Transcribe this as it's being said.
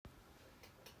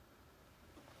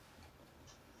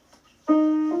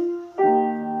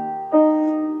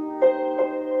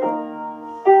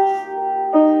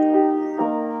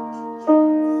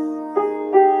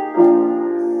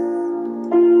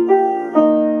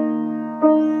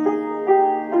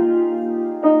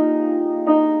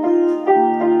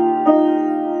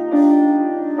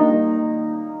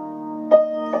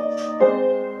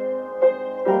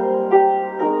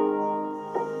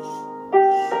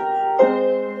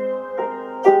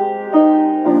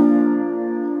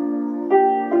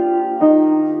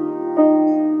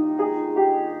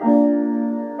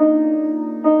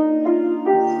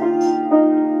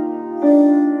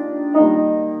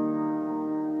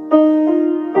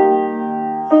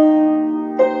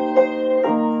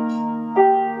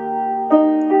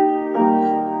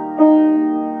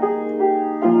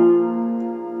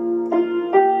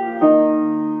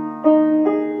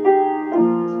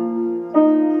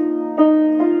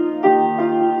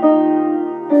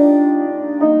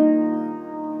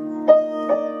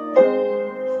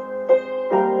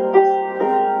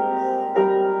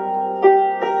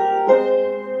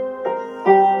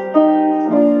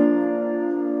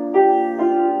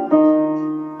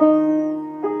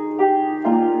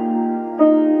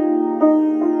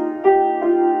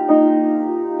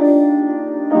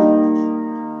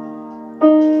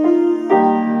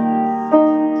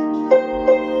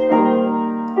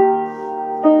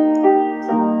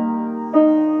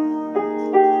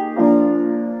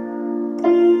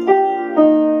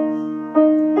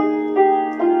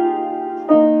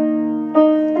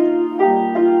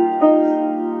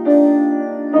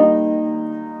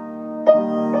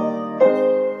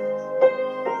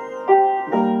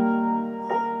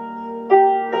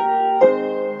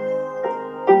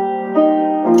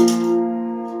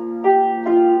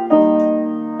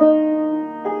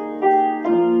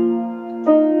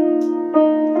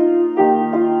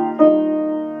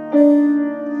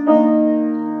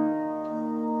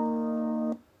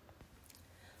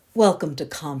Welcome to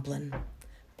Compline,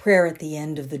 prayer at the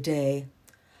end of the day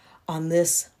on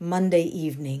this Monday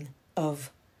evening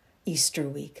of Easter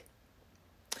week.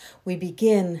 We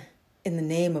begin in the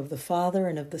name of the Father,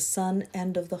 and of the Son,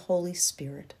 and of the Holy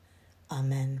Spirit.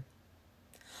 Amen.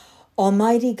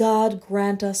 Almighty God,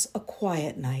 grant us a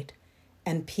quiet night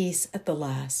and peace at the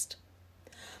last.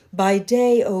 By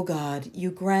day, O God, you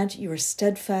grant your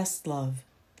steadfast love,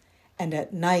 and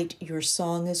at night your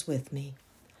song is with me,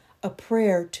 a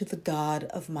prayer to the God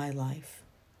of my life.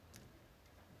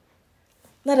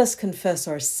 Let us confess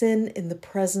our sin in the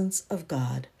presence of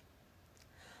God.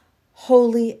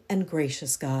 Holy and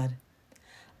gracious God,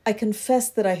 I confess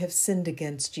that I have sinned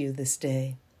against you this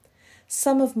day.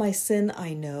 Some of my sin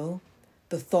I know,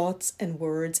 the thoughts and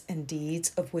words and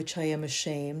deeds of which I am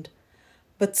ashamed,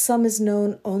 but some is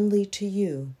known only to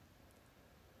you.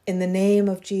 In the name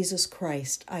of Jesus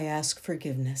Christ, I ask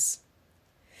forgiveness.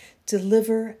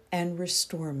 Deliver and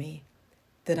restore me,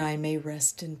 that I may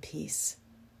rest in peace.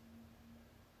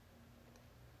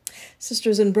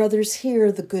 Sisters and brothers,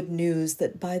 hear the good news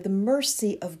that by the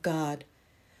mercy of God,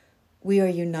 we are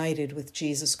united with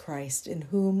Jesus Christ, in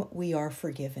whom we are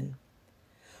forgiven.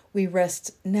 We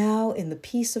rest now in the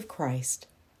peace of Christ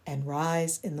and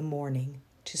rise in the morning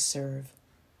to serve.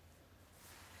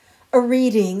 A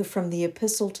reading from the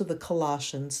Epistle to the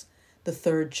Colossians, the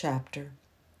 3rd chapter.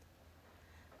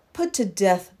 Put to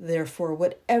death, therefore,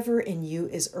 whatever in you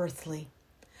is earthly: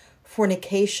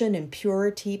 fornication,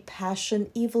 impurity, passion,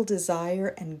 evil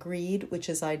desire, and greed, which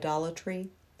is idolatry.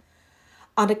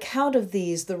 On account of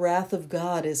these, the wrath of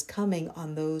God is coming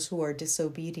on those who are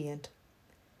disobedient.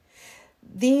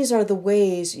 These are the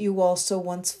ways you also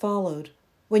once followed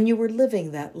when you were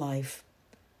living that life.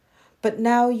 But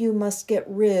now you must get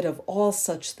rid of all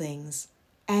such things: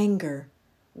 anger,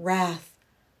 wrath,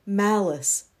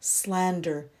 malice,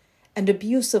 slander, and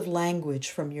abusive language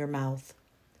from your mouth.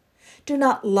 Do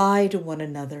not lie to one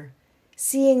another,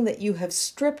 seeing that you have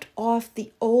stripped off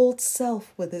the old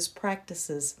self with his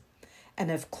practices, and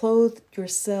have clothed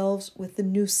yourselves with the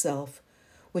new self,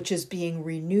 which is being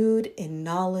renewed in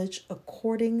knowledge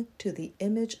according to the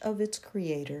image of its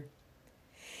Creator.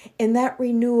 In that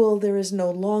renewal there is no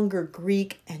longer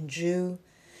Greek and Jew,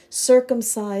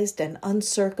 circumcised and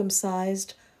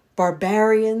uncircumcised,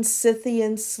 barbarian,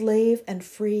 Scythian, slave and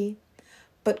free,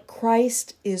 but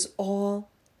Christ is all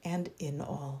and in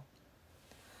all.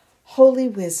 Holy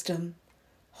wisdom,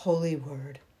 holy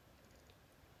word.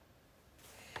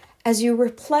 As you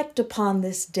reflect upon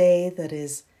this day that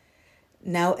is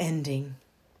now ending,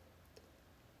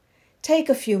 take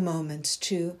a few moments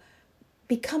to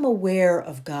become aware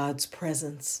of God's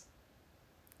presence.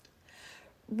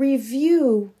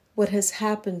 Review what has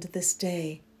happened this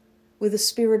day with a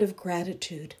spirit of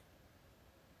gratitude.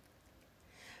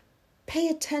 Pay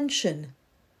attention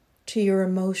to your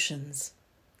emotions.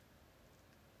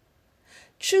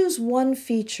 Choose one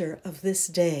feature of this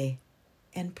day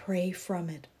and pray from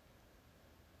it.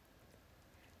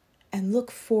 And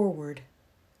look forward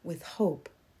with hope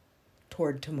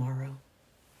toward tomorrow.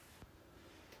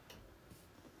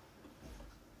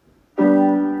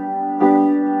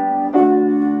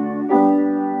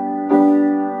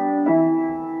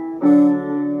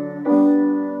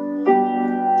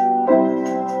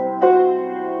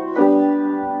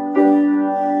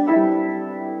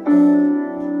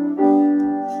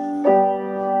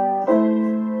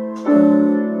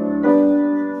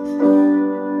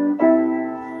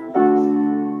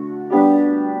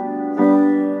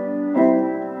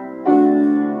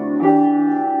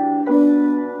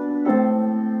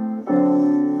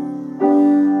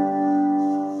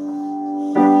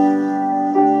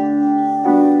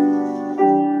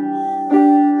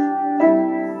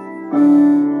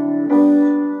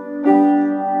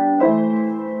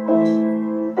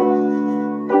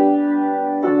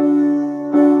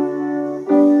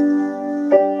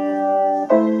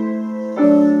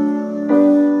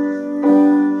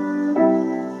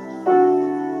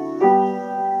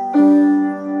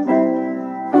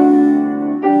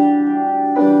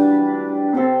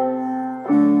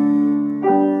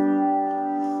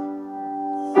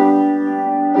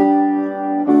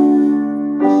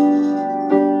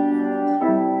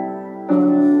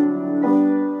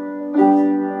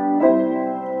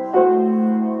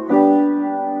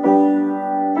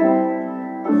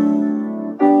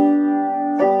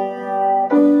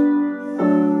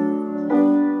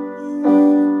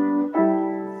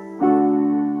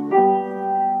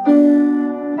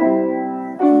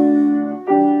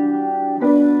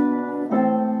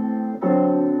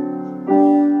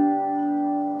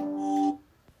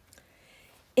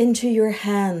 Into your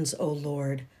hands, O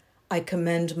Lord, I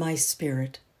commend my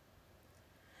spirit.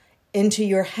 Into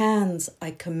your hands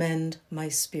I commend my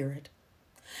spirit.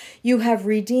 You have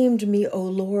redeemed me, O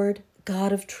Lord,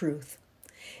 God of truth.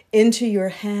 Into your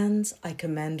hands I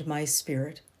commend my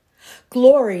spirit.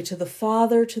 Glory to the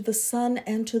Father, to the Son,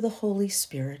 and to the Holy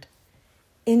Spirit.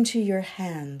 Into your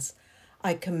hands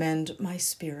I commend my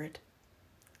spirit.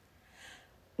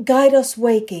 Guide us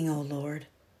waking, O Lord,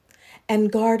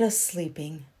 and guard us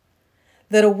sleeping,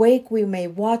 that awake we may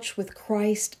watch with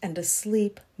Christ and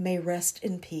asleep may rest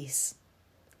in peace.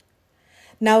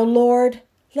 Now, Lord,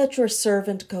 let your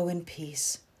servant go in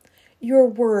peace. Your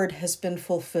word has been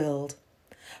fulfilled.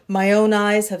 My own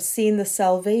eyes have seen the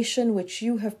salvation which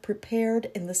you have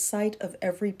prepared in the sight of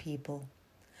every people,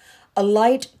 a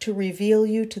light to reveal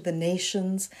you to the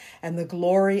nations and the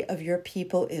glory of your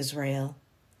people Israel.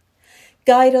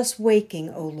 Guide us waking,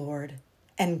 O Lord,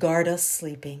 and guard us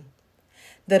sleeping,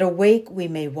 that awake we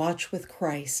may watch with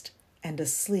Christ, and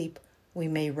asleep we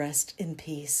may rest in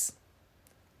peace.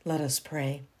 Let us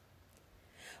pray.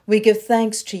 We give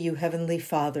thanks to you, Heavenly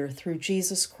Father, through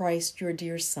Jesus Christ, your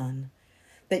dear Son,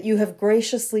 that you have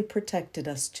graciously protected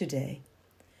us today.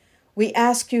 We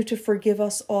ask you to forgive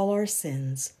us all our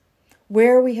sins,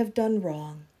 where we have done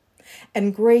wrong,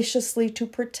 and graciously to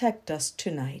protect us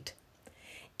tonight.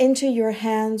 Into your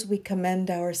hands we commend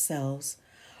ourselves,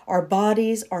 our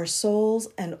bodies, our souls,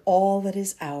 and all that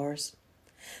is ours.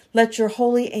 Let your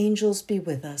holy angels be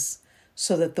with us,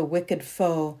 so that the wicked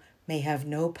foe may have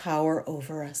no power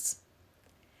over us.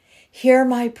 Hear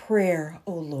my prayer,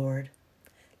 O Lord.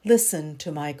 Listen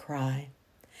to my cry.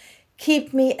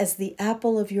 Keep me as the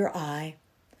apple of your eye.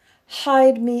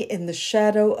 Hide me in the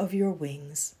shadow of your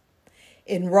wings.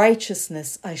 In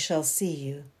righteousness I shall see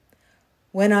you.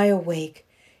 When I awake,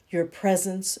 your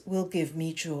presence will give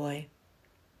me joy.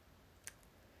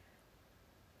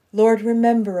 Lord,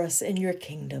 remember us in your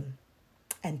kingdom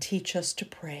and teach us to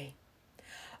pray.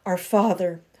 Our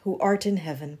Father, who art in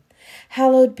heaven,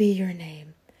 hallowed be your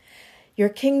name. Your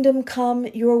kingdom come,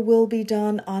 your will be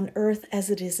done on earth as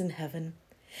it is in heaven.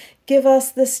 Give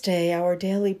us this day our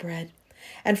daily bread,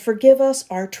 and forgive us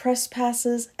our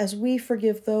trespasses as we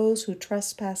forgive those who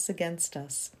trespass against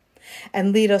us.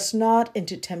 And lead us not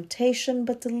into temptation,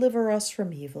 but deliver us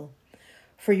from evil.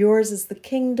 For yours is the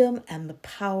kingdom and the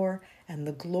power and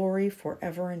the glory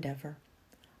forever and ever.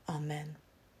 Amen.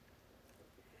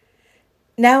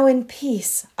 Now in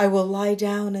peace I will lie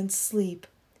down and sleep.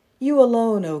 You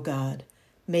alone, O God,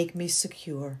 make me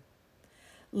secure.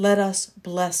 Let us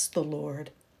bless the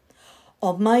Lord.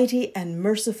 Almighty and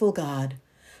merciful God,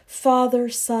 Father,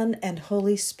 Son, and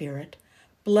Holy Spirit,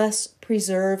 bless,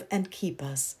 preserve, and keep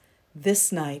us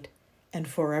this night and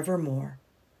forevermore.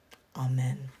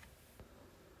 Amen.